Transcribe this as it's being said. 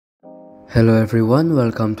Hello everyone,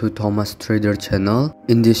 welcome to Thomas Trader channel.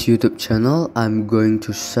 In this YouTube channel, I'm going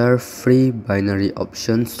to share free binary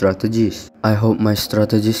option strategies. I hope my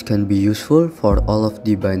strategies can be useful for all of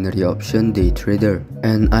the binary option day trader.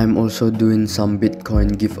 And I'm also doing some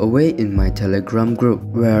Bitcoin giveaway in my Telegram group,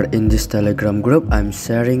 where in this Telegram group, I'm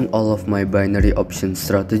sharing all of my binary option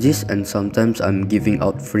strategies and sometimes I'm giving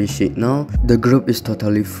out free signal. The group is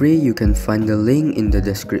totally free. You can find the link in the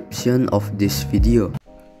description of this video.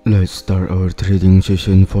 Let's start our trading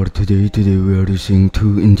session for today. Today we are using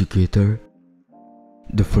two indicators.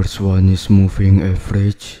 The first one is moving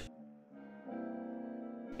average,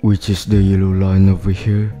 which is the yellow line over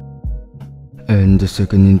here. And the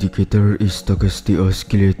second indicator is stochastic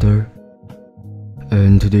oscillator.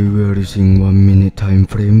 And today we are using 1 minute time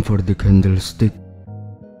frame for the candlestick.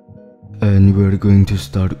 And we are going to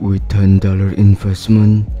start with $10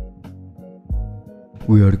 investment.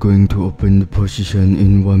 We are going to open the position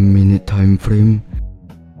in 1 minute time frame.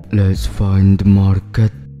 Let's find the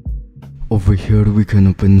market. Over here we can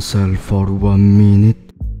open sell for 1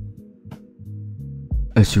 minute.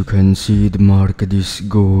 As you can see, the market is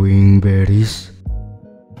going bearish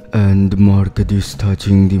and the market is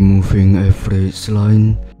touching the moving average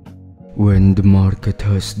line. When the market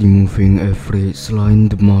has the moving average line,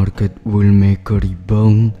 the market will make a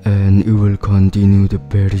rebound and it will continue the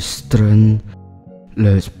bearish trend.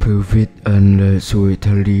 Let's prove it and let's wait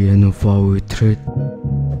till the end of our trade.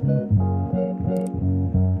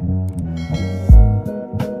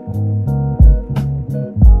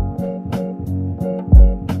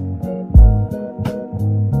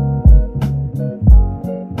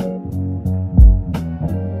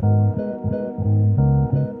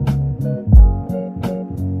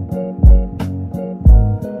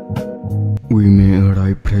 We made a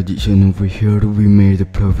right prediction over here. We made a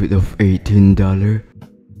profit of $18.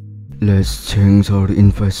 Let's change our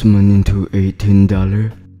investment into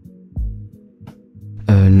 $18.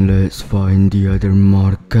 And let's find the other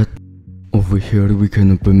market. Over here we can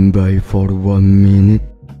open buy for 1 minute.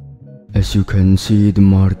 As you can see, the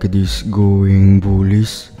market is going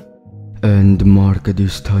bullish and the market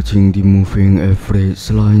is touching the moving average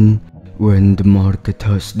line. When the market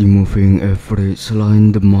touches the moving average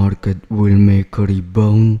line, the market will make a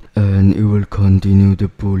rebound and it will continue the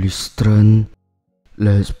bullish trend.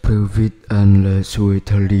 Let's prove it and let's wait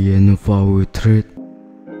till the end of our trade.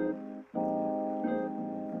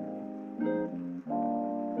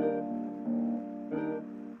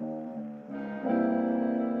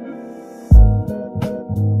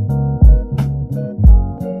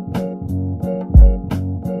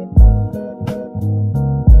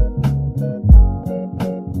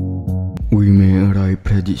 We made a right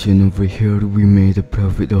prediction over here. We made a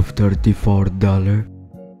profit of $34.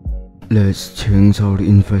 Let's change our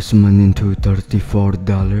investment into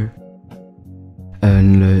 $34.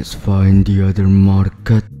 And let's find the other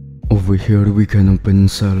market. Over here we can open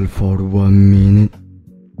sell for 1 minute.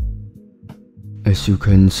 As you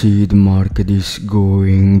can see, the market is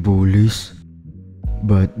going bullish,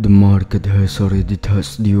 but the market has already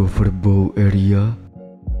touched the overbought area.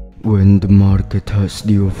 When the market has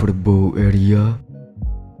the overbought area,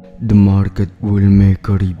 the market will make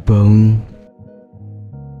a rebound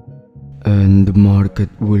and the market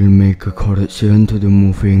will make a correction to the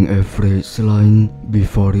moving average line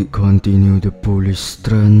before it continue the bullish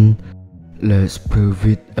trend. Let's prove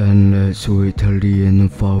it and let's wait till the end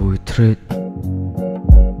of our trade.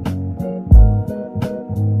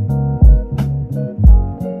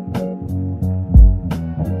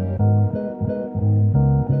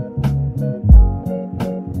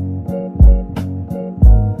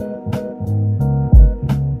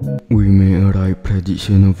 We made a right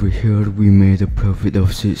prediction over here. We made a profit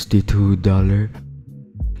of $62.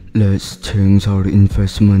 Let's change our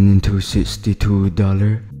investment into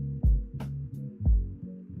 $62.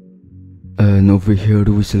 And over here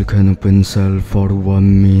we still can open sell for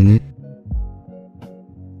 1 minute,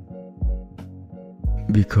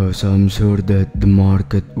 because I'm sure that the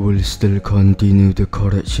market will still continue the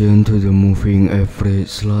correction to the moving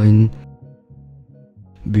average line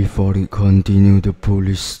before it continue the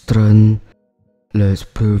bullish trend. Let's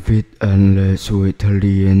prove it and let's wait till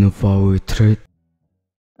the end of our trade.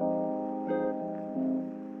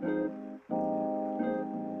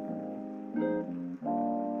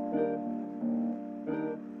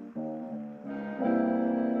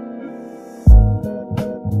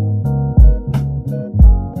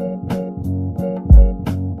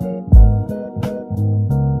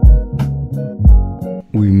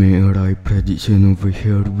 We made a right prediction over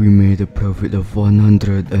here. We made a profit of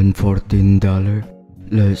 $114.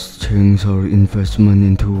 Let's change our investment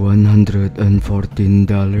into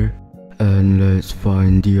 $114 And let's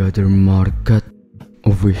find the other market.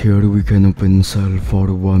 Over here we can open sell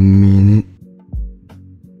for 1 minute.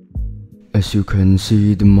 As you can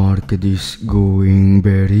see, the market is going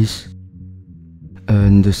bearish,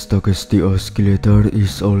 and the stochastic oscillator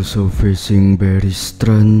is also facing bearish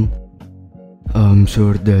trend. I'm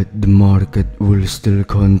sure that the market will still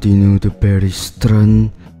continue the bearish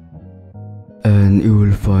trend, and you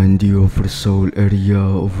will find the oversold area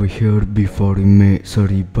over here before it makes a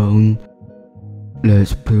rebound.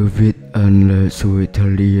 Let's prove it, and let's wait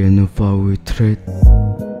till the end of our trade.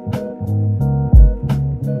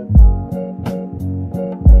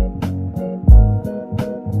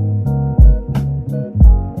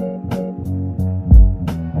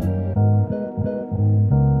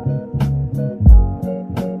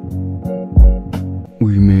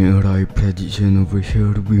 We made a right prediction over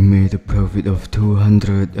here. We made a profit of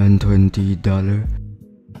 $220.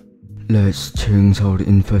 Let's change our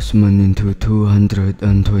investment into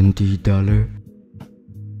 $220,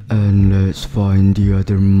 and let's find the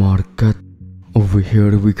other market. Over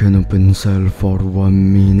here we can open sell for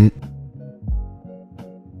 1 minute.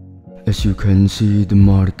 As you can see, the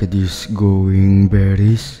market is going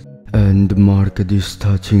bearish, and the market is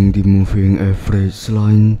touching the moving average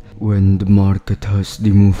line. When the market has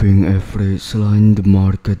the moving average line, the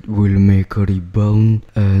market will make a rebound,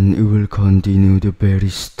 and it will continue the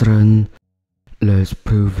bearish trend. Let's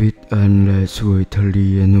prove it, and let's wait till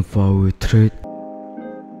the end of our trade.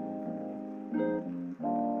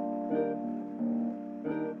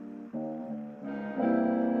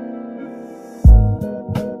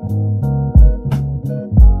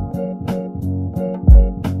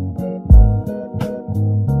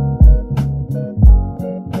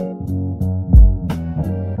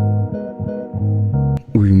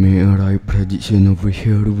 We made a right prediction over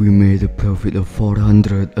here. We made a profit of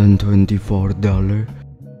 $424.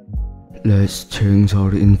 Let's change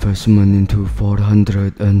our investment into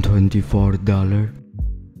 $424.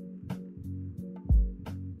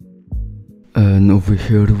 And over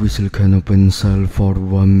here we still can open sell for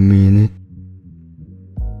 1 minute.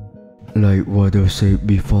 Like what I said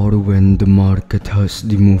before, when the market has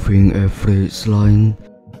the moving average line,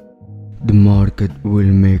 the market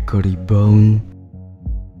will make a rebound,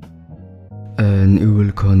 and it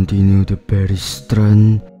will continue the bearish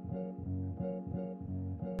trend,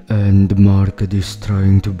 and the market is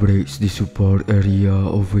trying to break the support area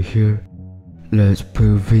over here. Let's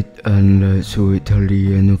prove it, and let's wait till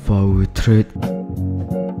the end of our trade.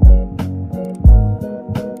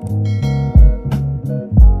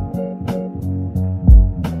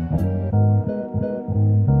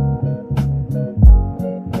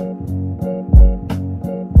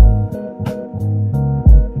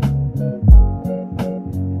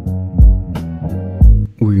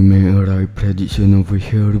 We made a right prediction over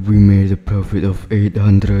here. We made a profit of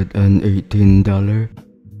 $818.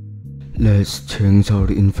 Let's change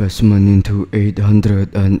our investment into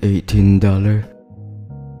 $818.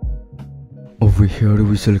 Over here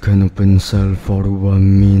we still can open sell for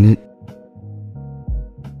 1 minute.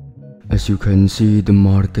 As you can see, the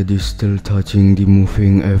market is still touching the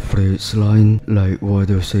moving average line. Like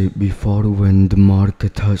what I said before, when the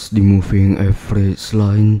market has the moving average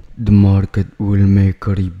line, the market will make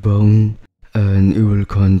a rebound, and it will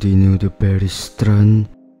continue the bearish trend.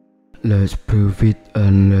 Let's prove it,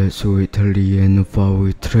 and let's wait till the end of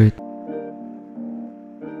our trade.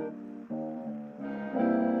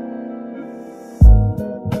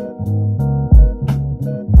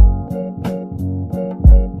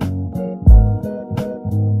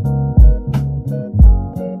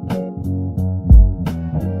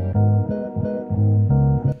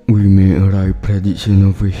 We made a right prediction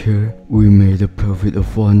over here. We made a profit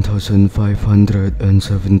of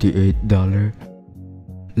 $1,578.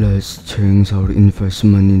 Let's change our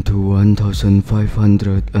investment into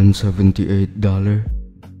 $1,578,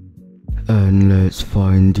 and let's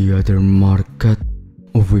find the other market.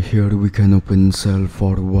 Over here we can open sell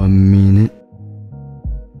for 1 minute.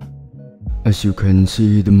 As you can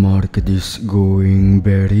see, the market is going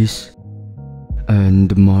bearish, and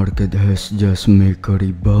the market has just made a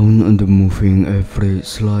rebound on the moving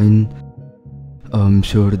average line. I'm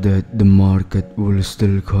sure that the market will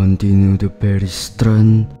still continue the bearish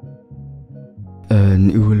trend,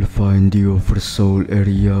 and you will find the oversold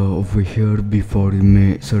area over here before it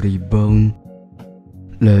makes a rebound.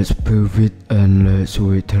 Let's prove it, and let's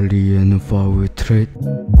wait till the end of our trade.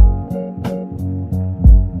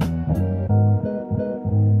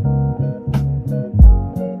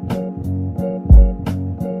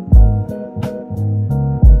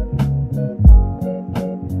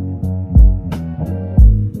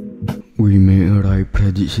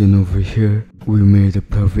 prediction over here. We made a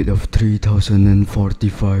profit of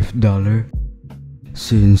 $3,045.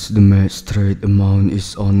 Since the match trade amount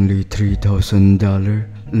is only $3,000,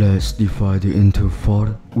 let's divide it into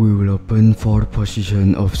 4. We will open 4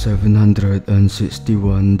 position of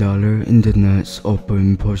 $761 in the next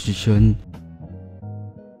open position.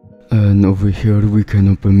 And over here we can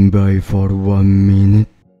open buy for 1 minute.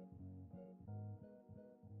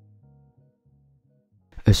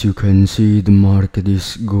 As you can see, the market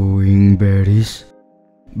is going bearish,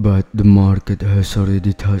 but the market has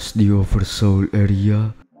already touched the oversold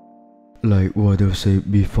area. Like what I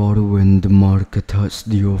said before, when the market touched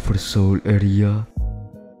the oversold area,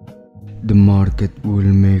 the market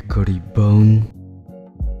will make a rebound,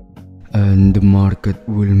 and the market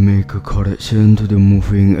will make a correction to the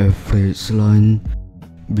moving average line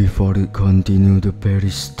before it continue the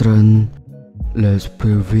bearish trend. Let's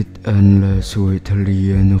prove it and let's wait till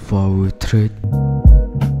the end of our trade.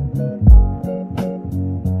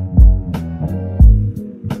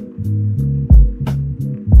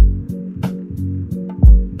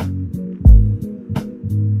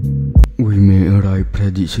 We made a right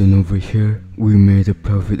prediction over here. We made a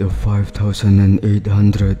profit of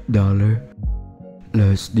 $5,800.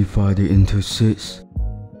 Let's divide it into 6.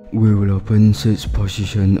 We will open 6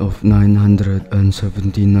 position of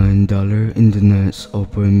 $979 in the next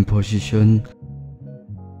open position.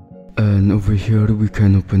 And over here we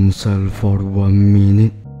can open sell for 1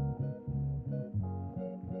 minute.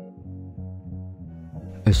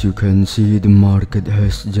 As you can see, the market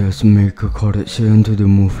has just made a correction to the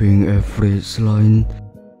moving average line.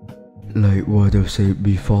 Like what I said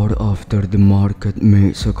before, after the market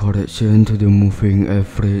makes a correction to the moving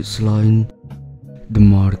average line, the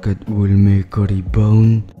market will make a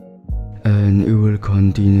rebound and it will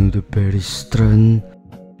continue the bearish trend.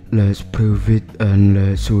 Let's prove it and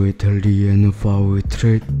let's wait till the end of our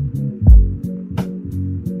trade.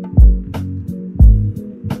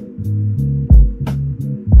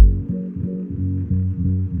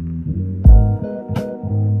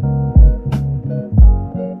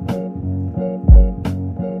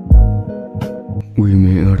 We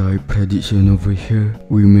made a right prediction over here.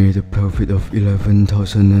 We made a profit of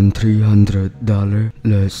 $11,300.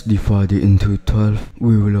 Let's divide it into 12.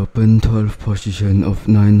 We will open 12 position of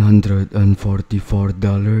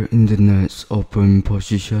 $944 in the next open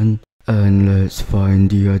position. And let's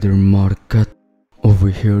find the other market. Over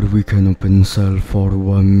here we can open sell for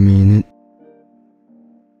 1 minute.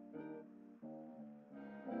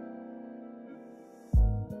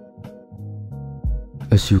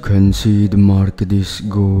 As you can see, the market is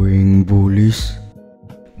going bullish,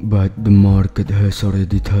 but the market has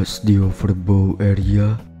already touched the overbought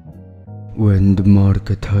area. When the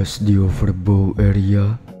market touches the overbought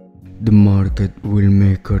area, the market will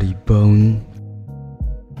make a rebound,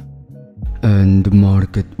 and the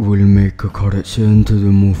market will make a correction to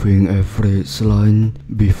the moving average line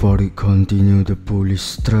before it continue the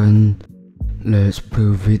bullish trend. Let's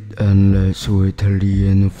prove it and let's wait till the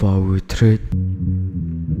end of our trade.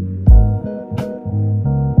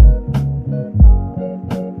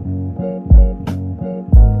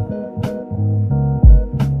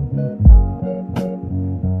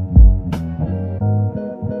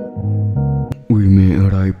 We made a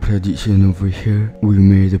right prediction over here. We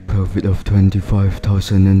made a profit of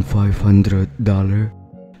 $25,500.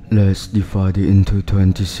 Let's divide it into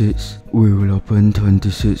 26. We will open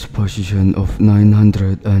 26 position of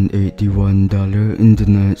 $981 in the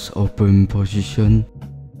next open position.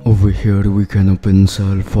 Over here we can open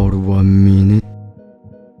sell for 1 minute.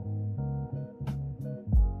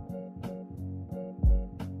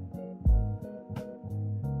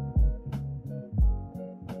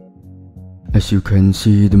 As you can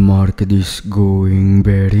see, the market is going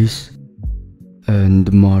bearish, and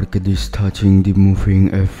the market is touching the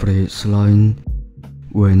moving average line.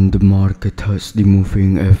 When the market touches the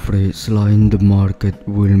moving average line, the market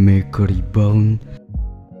will make a rebound,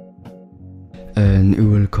 and it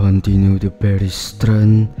will continue the bearish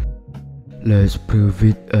trend. Let's prove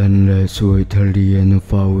it and let's wait till the end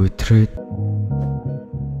of our trade.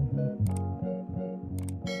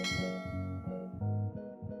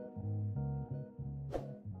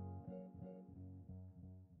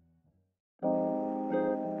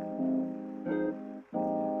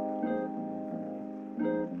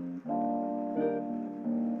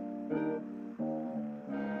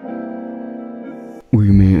 We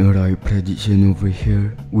made a right prediction over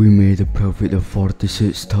here. We made a profit of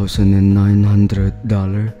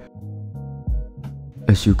 $46,900.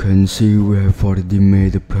 As you can see, we have already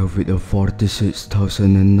made a profit of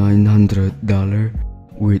 $46,900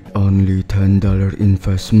 with only $10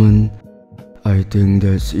 investment. I think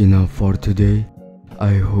that's enough for today.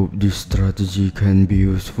 I hope this strategy can be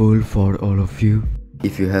useful for all of you.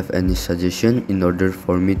 If you have any suggestion in order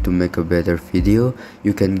for me to make a better video,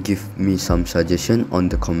 you can give me some suggestion on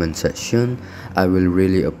the comment section. I will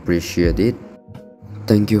really appreciate it.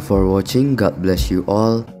 Thank you for watching. God bless you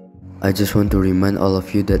all. I just want to remind all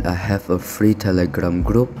of you that I have a free Telegram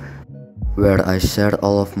group where I share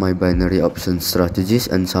all of my binary option strategies,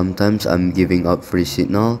 and sometimes I'm giving out free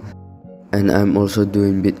signal. And I'm also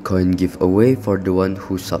doing Bitcoin giveaway for the one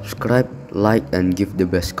who subscribe, like, and give the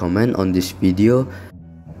best comment on this video.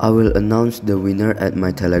 I will announce the winner at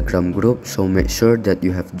my Telegram group, so make sure that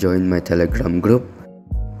you have joined my Telegram group.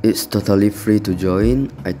 It's totally free to join.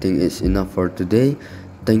 I think it's enough for today.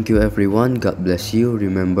 Thank you everyone. God bless you.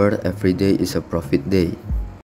 Remember, every day is a profit day.